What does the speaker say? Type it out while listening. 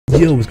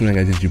Yo, what's going on,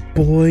 guys? It's your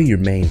boy, your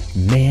main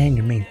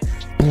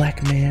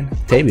black man,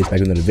 Tavius, back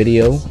with another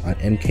video on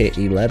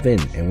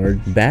MK11, and we're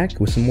back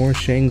with some more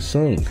Shang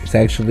Tsung. It's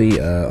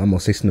actually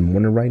almost 6 in the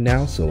morning right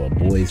now, so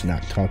boy's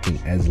not talking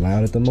as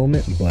loud at the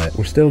moment, but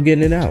we're still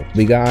getting it out.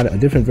 We got a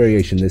different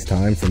variation this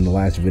time from the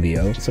last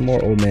video, some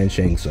more old man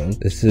Shang Tsung.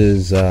 This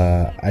is,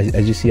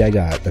 as you see, I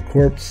got the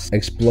corpse,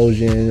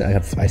 explosion,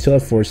 I still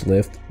have force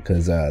lift,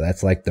 because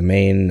that's like the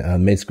main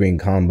mid-screen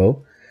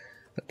combo.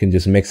 I can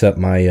just mix up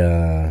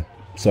my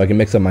so I can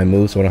mix up my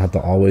moves so I don't have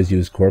to always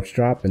use corpse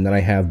drop. And then I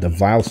have the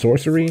vile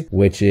sorcery,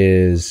 which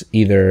is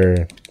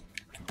either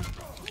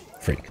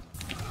freak,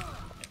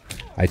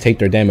 I take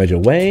their damage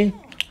away,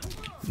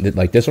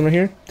 like this one right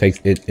here takes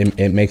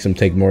it makes them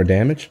take more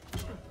damage.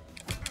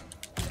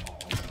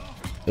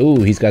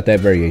 Ooh, he's got that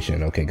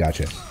variation. Okay,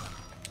 gotcha.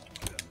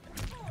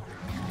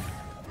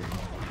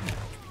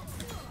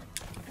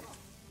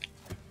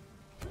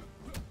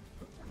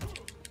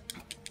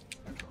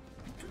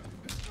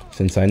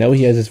 Since I know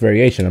he has this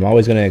variation, I'm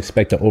always going to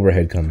expect an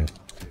overhead coming.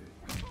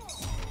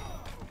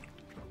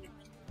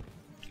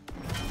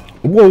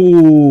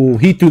 Whoa!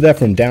 He threw that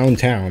from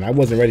downtown. I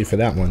wasn't ready for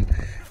that one.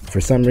 For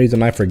some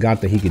reason, I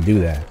forgot that he could do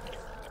that.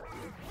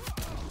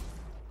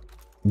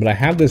 But I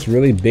have this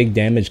really big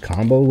damage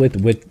combo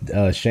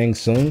with Shang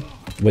Tsung.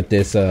 With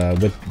this,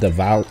 with the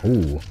Val.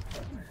 Ooh.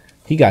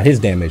 He got his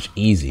damage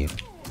easy.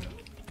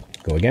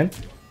 Go again.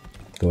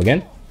 Go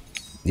again.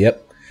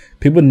 Yep.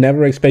 People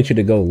never expect you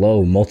to go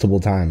low multiple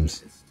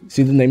times.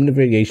 See the name of the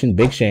variation?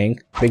 Big Shang.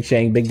 Big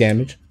Shang, big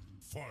damage.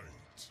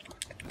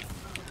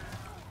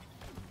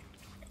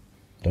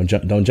 Don't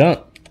jump, don't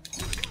jump.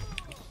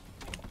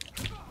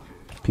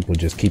 People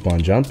just keep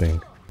on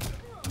jumping.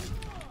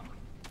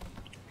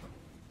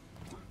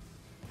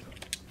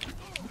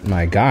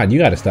 My God, you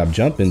gotta stop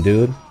jumping,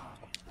 dude.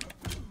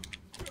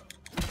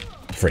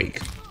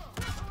 Freak.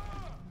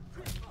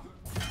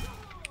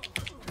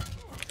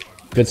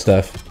 Good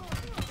stuff.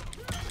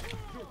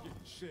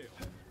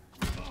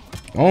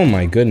 Oh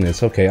my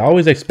goodness. Okay, I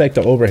always expect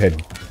the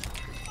overhead.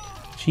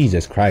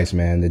 Jesus Christ,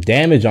 man. The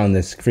damage on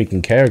this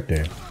freaking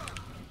character.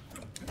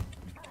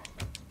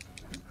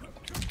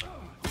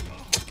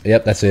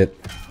 Yep, that's it.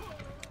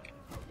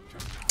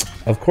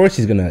 Of course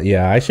he's gonna...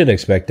 Yeah, I should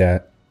expect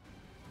that.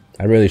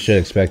 I really should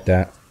expect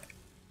that.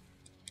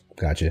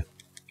 Gotcha.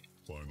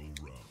 Final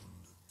round.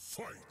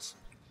 Fight.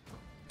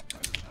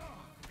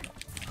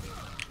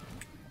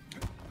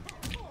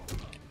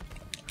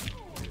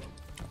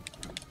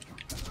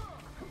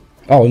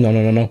 Oh, no,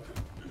 no, no, no.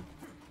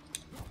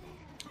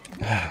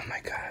 Oh, my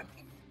God.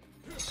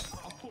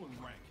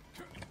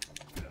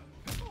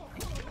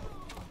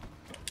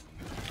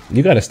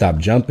 You gotta stop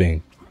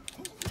jumping.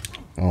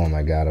 Oh,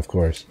 my God, of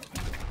course.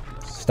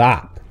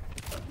 Stop.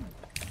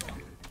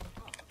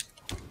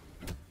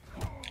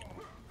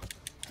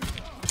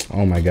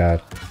 Oh, my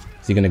God.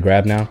 Is he gonna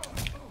grab now?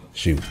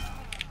 Shoot.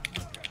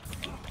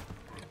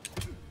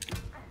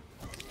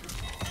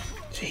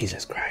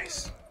 Jesus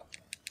Christ.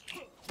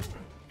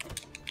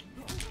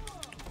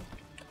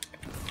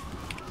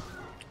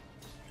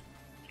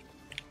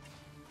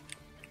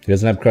 He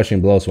doesn't have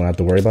crushing blow, so we don't have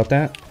to worry about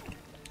that.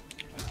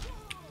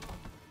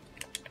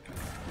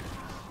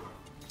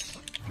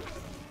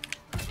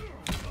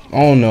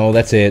 Oh no,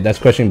 that's it. That's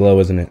crushing blow,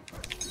 isn't it?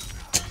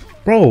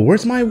 Bro,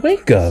 where's my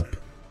wake up?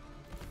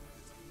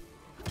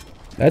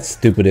 That's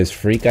stupid as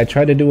freak. I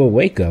tried to do a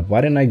wake up.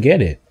 Why didn't I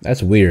get it?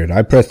 That's weird.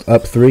 I pressed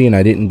up 3 and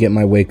I didn't get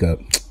my wake up.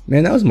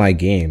 Man, that was my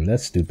game.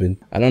 That's stupid.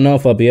 I don't know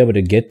if I'll be able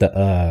to get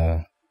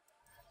the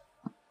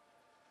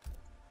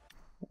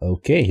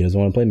Okay, he doesn't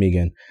want to play me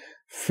again.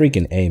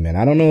 Freaking A, man.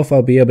 I don't know if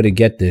I'll be able to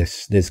get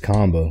this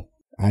combo.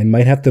 I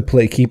might have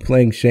to keep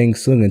playing Shang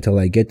Tsung until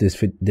I get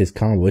this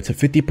combo. It's a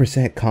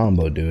 50%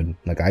 combo, dude.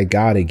 Like, I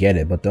gotta get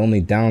it. But the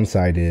only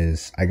downside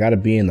is I gotta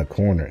be in the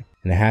corner.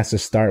 And it has to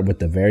start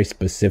with a very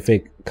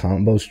specific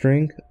combo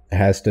string. It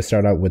has to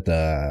start out with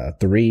a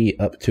 3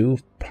 up 2,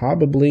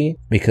 probably.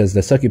 Because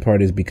the sucky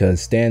part is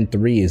because stand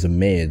 3 is a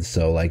mid.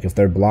 So, like, if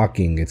they're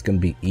blocking, it's gonna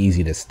be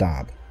easy to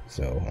stop.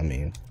 So, I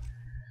mean...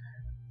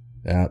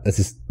 that's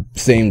the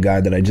same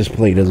guy that I just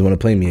played doesn't want to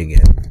play me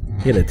again.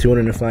 He had a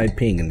 205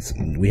 ping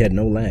and we had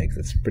no lags.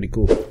 That's pretty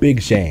cool.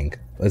 Big Shang.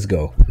 Let's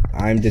go.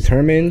 I'm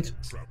determined.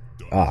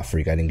 Ah,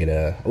 freak. I didn't get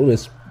a... Oh,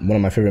 this is one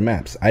of my favorite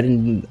maps. I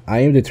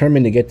am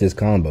determined to get this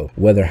combo.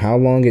 Whether how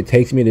long it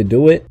takes me to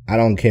do it, I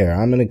don't care.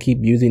 I'm going to keep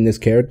using this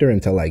character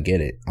until I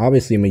get it.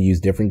 Obviously, I'm going to use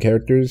different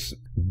characters,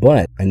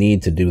 but I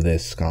need to do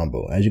this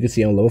combo. As you can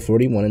see, I'm low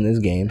 41 in this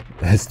game.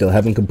 I still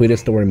haven't completed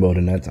story mode,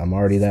 and I'm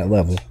already that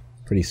level.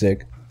 Pretty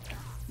sick.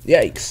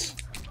 Yikes.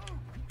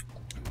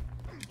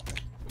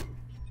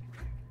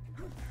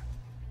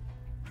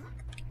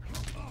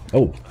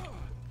 Oh.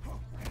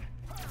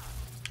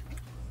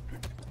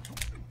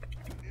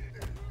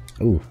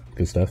 Ooh,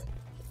 good stuff.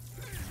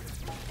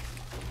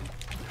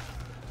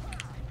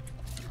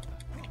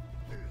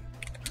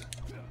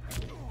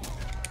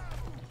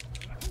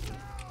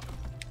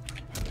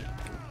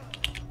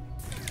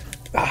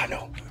 Ah,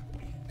 no.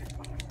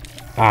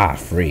 Ah,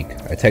 freak.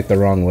 I take the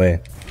wrong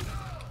way.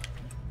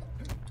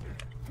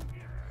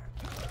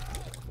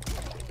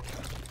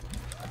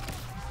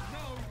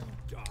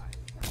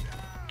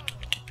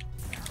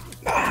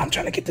 I'm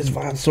trying to get this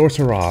vile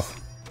sorcerer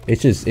off.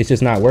 It's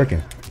just not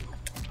working.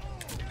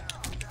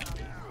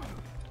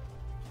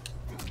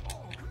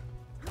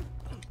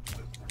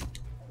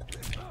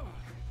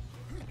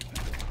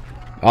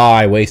 Oh,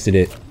 I wasted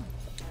it.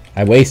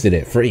 I wasted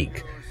it.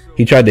 Freak.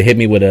 He tried to hit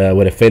me with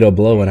a fatal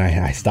blow and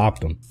I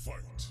stopped him.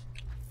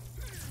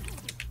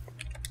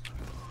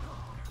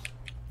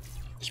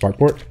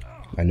 Sparkport?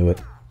 I knew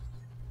it.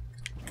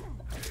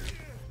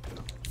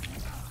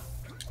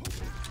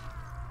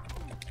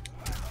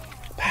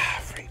 Ah,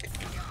 freak.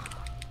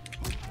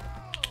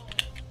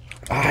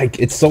 Ah,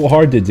 it's so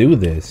hard to do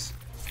this.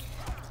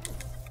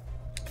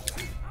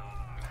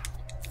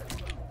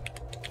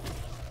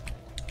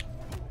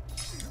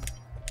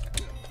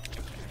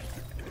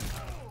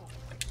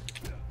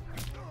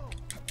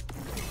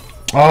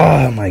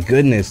 Oh my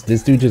goodness,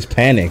 this dude just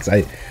panics.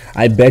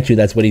 I bet you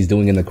that's what he's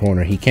doing in the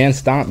corner. He can't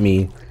stop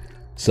me,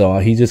 so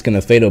he's just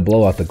gonna fatal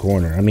blow out the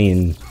corner. I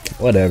mean,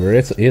 whatever,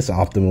 it's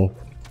optimal.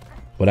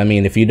 But I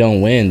mean, if you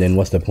don't win, then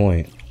what's the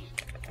point?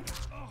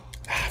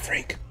 Ah,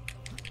 freak.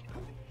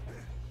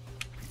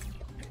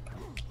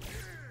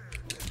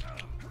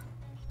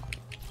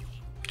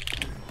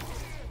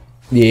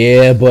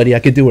 Yeah, buddy, I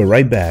could do it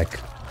right back.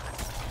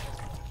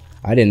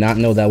 I did not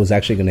know that was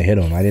actually gonna hit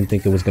him. I didn't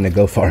think it was gonna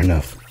go far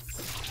enough.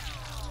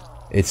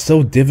 It's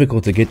so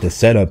difficult to get the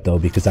setup though,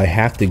 because I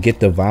have to get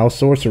the vile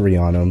sorcery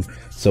on him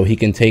so he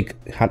can take.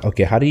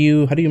 Okay, how do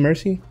you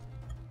mercy?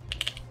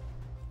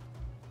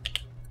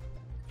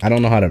 I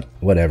don't know how to.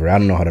 Whatever. I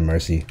don't know how to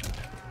mercy.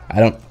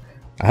 I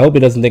hope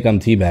he doesn't think I'm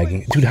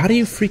teabagging, dude. How do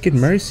you freaking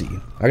mercy?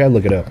 I gotta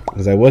look it up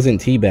because I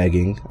wasn't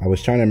teabagging. I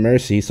was trying to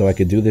mercy so I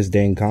could do this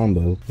dang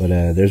combo, but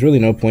there's really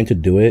no point to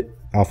do it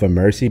off of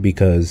mercy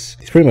because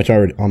he's pretty much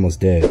already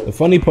almost dead. The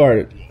funny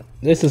part.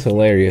 This is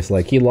hilarious.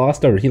 Like he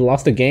lost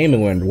a game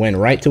and went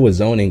right to a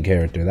zoning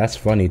character. That's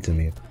funny to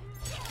me.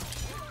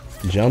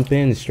 Jump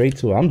in straight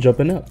to. I'm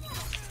jumping up.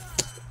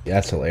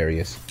 That's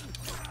hilarious.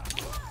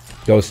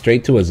 Go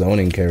straight to a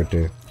zoning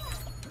character.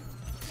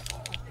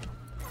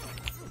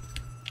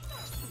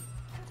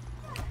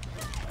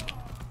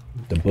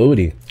 The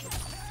booty.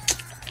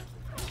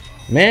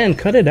 Man,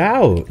 cut it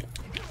out.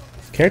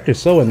 This character's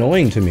so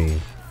annoying to me.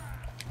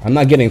 I'm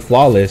not getting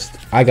flawless.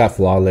 I got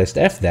flawless.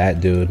 F that,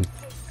 dude.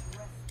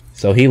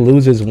 So he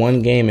loses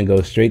one game and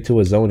goes straight to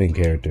a zoning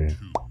character.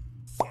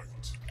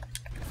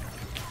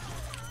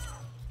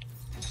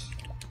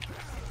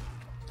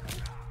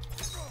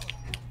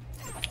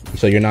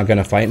 So you're not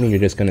gonna fight me? You're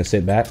just gonna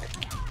sit back?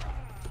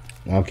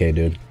 Okay,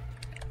 dude.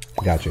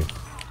 Got you.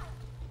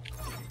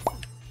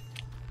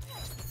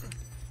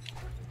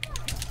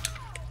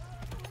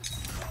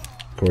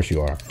 Of course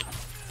you are.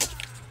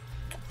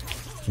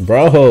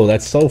 Bro,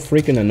 that's so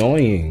freaking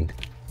annoying.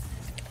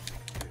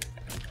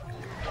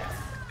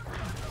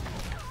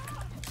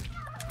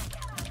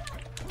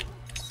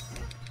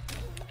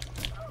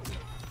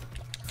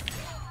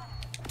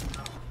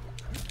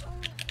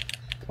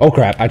 Oh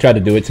crap, I tried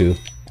to do it too.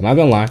 I'm not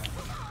gonna lie.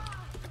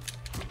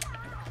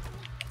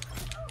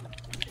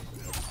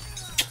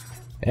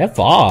 F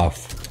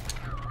off.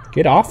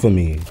 Get off of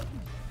me.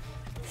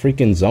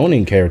 Freaking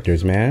zoning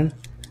characters, man.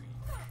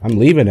 I'm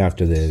leaving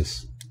after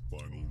this.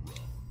 Final round.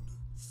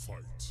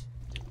 Fight.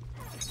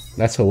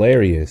 That's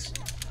hilarious.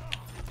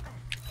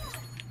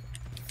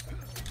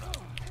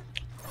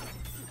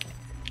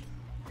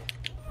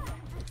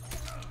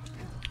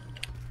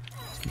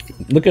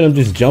 Look at him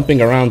just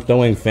jumping around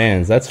throwing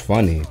fans. That's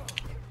funny.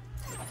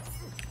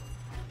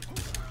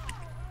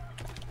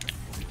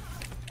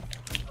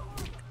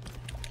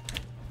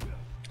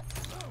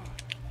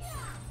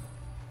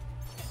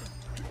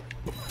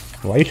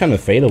 Why are you trying to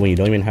fatal when you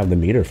don't even have the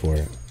meter for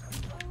it?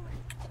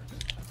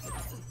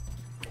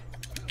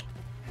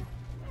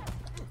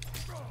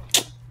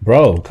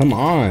 Bro, come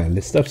on.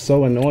 This stuff's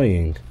so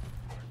annoying.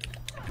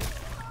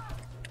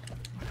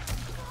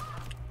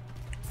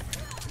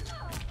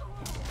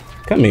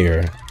 Come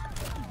here.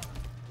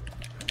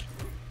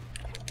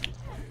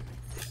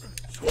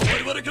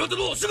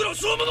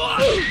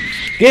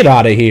 Get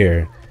out of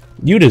here.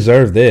 You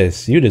deserve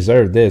this. You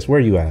deserve this. Where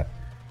are you at?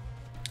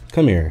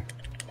 Come here.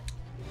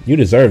 You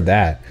deserve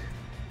that.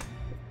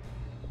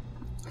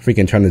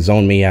 Freaking trying to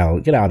zone me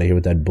out. Get out of here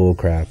with that bull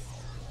crap.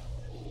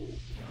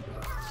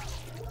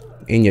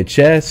 In your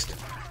chest.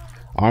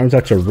 Arms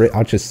out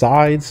your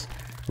sides.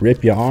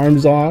 Rip your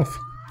arms off.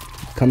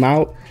 Come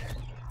out.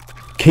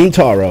 King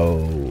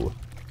Taro.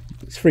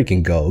 Let's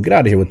freaking go. Get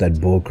out of here with that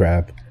bull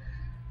crap.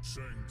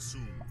 Shang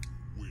Tsung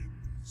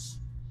wins.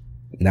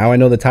 Now I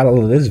know the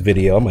title of this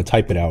video. I'm going to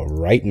type it out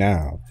right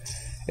now.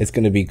 It's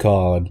going to be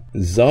called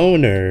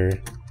Zoner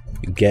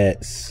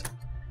Gets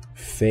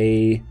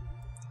Faye.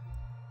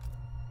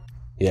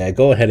 Yeah,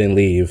 go ahead and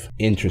leave.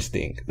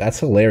 Interesting. That's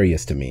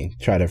hilarious to me.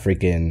 Try to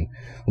freaking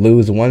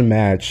lose one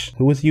match.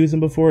 Who was he using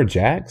before?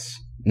 Jax?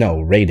 No,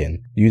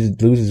 Raiden.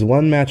 Loses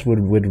one match with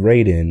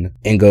Raiden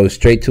and goes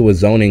straight to a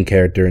zoning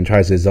character and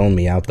tries to zone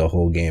me out the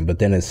whole game. But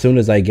then as soon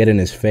as I get in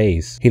his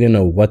face, he didn't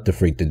know what the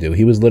freak to do.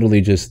 He was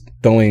literally just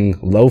throwing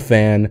low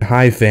fan,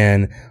 high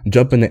fan,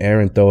 jump in the air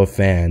and throw a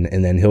fan,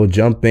 and then he'll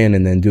jump in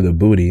and then do the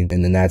booty,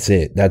 and then that's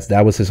it.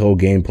 That was his whole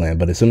game plan.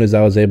 But as soon as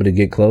I was able to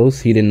get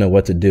close, he didn't know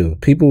what to do.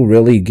 People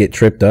really get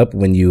tripped up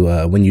when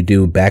you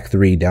do back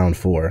 3 down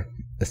 4.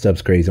 That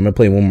stuff's crazy. I'm gonna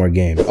play one more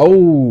game.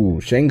 Oh,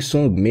 Shang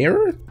Tsung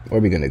mirror? Where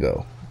are we gonna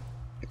go?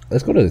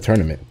 Let's go to the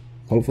tournament.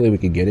 Hopefully we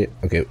can get it.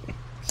 Okay.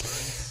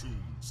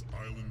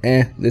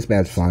 This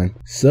map's fine.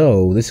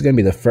 So this is gonna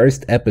be the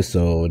first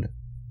episode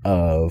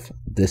of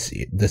the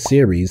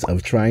series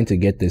of trying to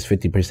get this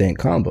 50%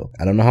 combo.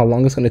 I don't know how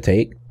long it's gonna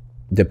take,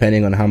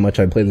 depending on how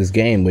much I play this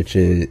game, which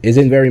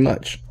isn't very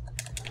much.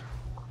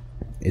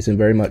 Isn't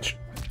very much.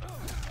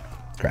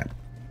 Crap.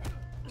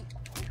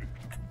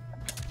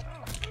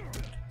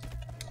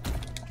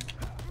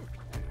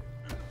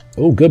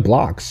 Oh, good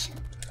blocks.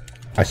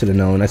 I should have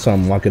known. I saw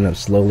him walking up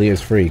slowly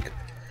as freak.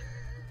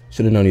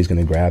 Should have known he was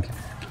gonna grab.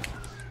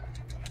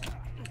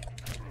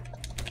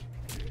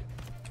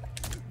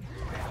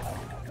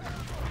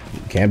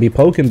 Can't be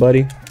poking,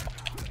 buddy.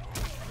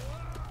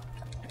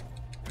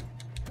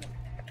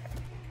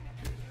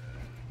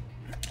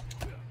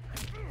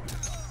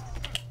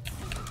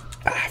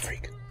 Ah,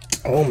 freak.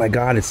 Oh my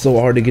god, it's so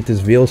hard to get this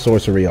veil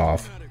sorcery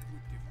off.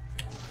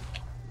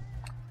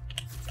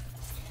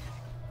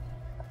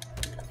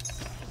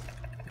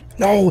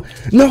 No,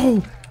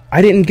 no,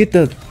 I didn't get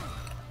the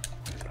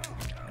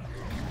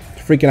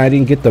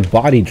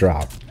body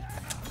drop.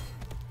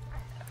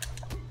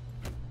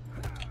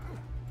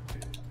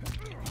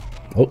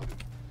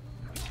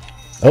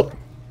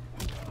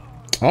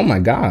 Oh my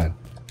god.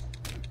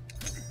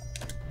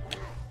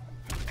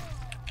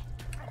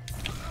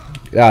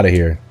 Get out of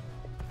here.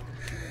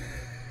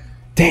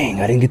 Dang,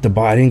 I didn't get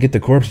the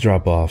corpse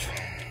drop off.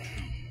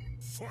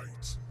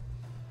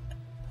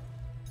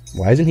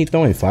 Why isn't he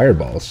throwing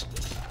fireballs?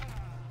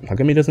 How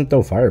come he doesn't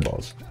throw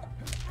fireballs?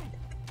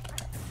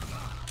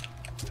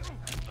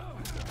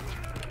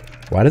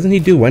 Why doesn't he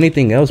do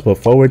anything else but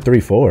forward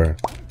 3-4?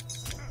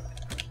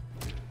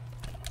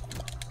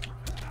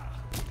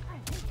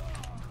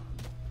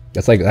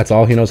 That's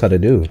all he knows how to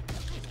do.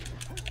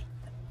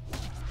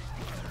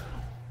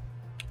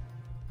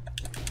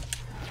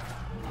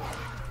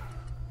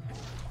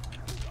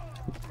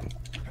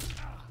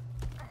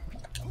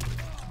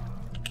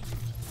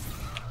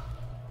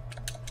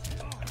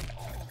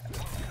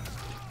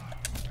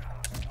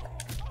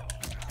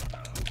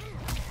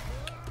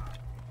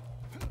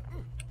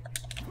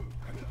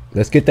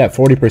 Let's get that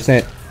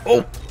 40%.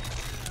 Oh!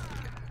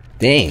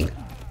 Dang.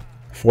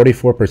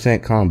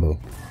 44% combo.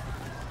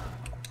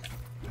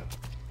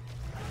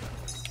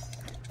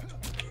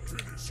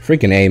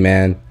 Freaking A,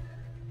 man.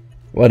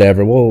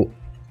 Whatever. Well,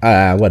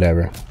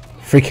 whatever.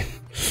 Freaking.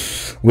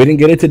 We didn't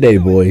get it today,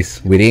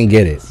 boys. We didn't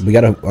get it. We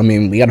got a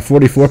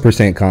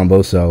 44%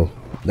 combo, so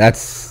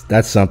that's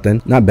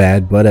something. Not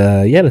bad, but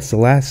yeah, that's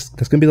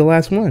gonna be the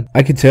last one.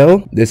 I could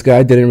tell this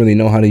guy didn't really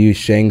know how to use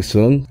Shang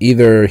Tsung.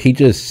 Either he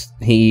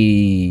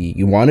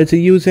wanted to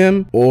use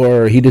him,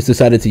 or he just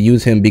decided to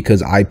use him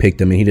because I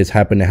picked him and he just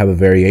happened to have a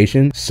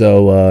variation.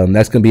 So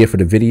that's gonna be it for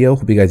the video.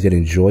 Hope you guys did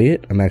enjoy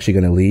it. I'm actually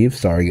gonna leave.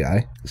 Sorry,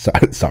 guy.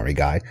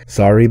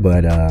 Sorry,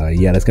 but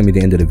yeah, that's gonna be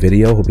the end of the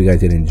video. Hope you guys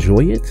did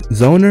enjoy it.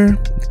 Zoner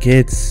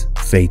gets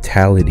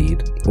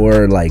fatality'd,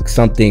 or like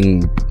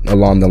something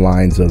along the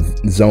lines of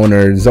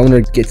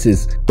Zoner gets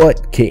his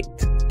butt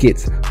kicked,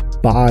 gets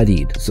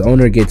bodied.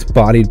 Zoner gets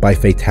bodied by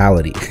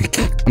fatality.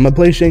 I'm gonna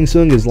play Shang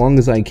Tsung as long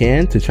as I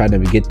can to try to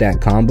get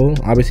that combo.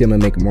 Obviously, I'm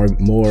gonna make more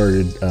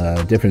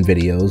different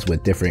videos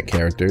with different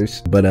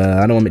characters, but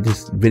I don't want to make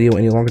this video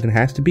any longer than it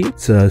has to be.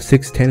 It's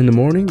 6:10 in the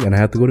morning and I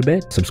have to go to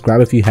bed.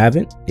 Subscribe if you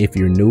haven't. If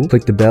you're new,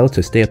 click the bell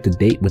to stay up to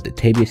date with the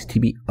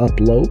TaviusTV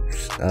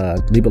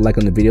uploads. Leave a like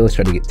on the video. Let's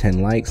try to get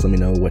 10 likes. Let me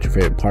know what your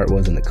favorite part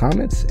was in the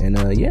comments. And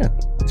yeah,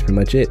 that's pretty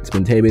much it. It's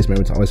been Tavius.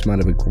 Remember to always smile.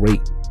 Have a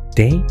great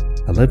day.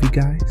 I love you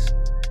guys.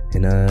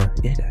 And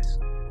yeah, guys.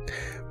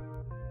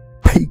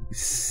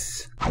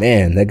 Peace.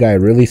 Man, that guy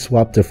really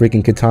swapped a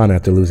freaking katana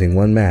after losing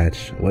one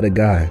match. What a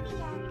guy.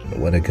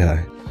 What a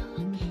guy.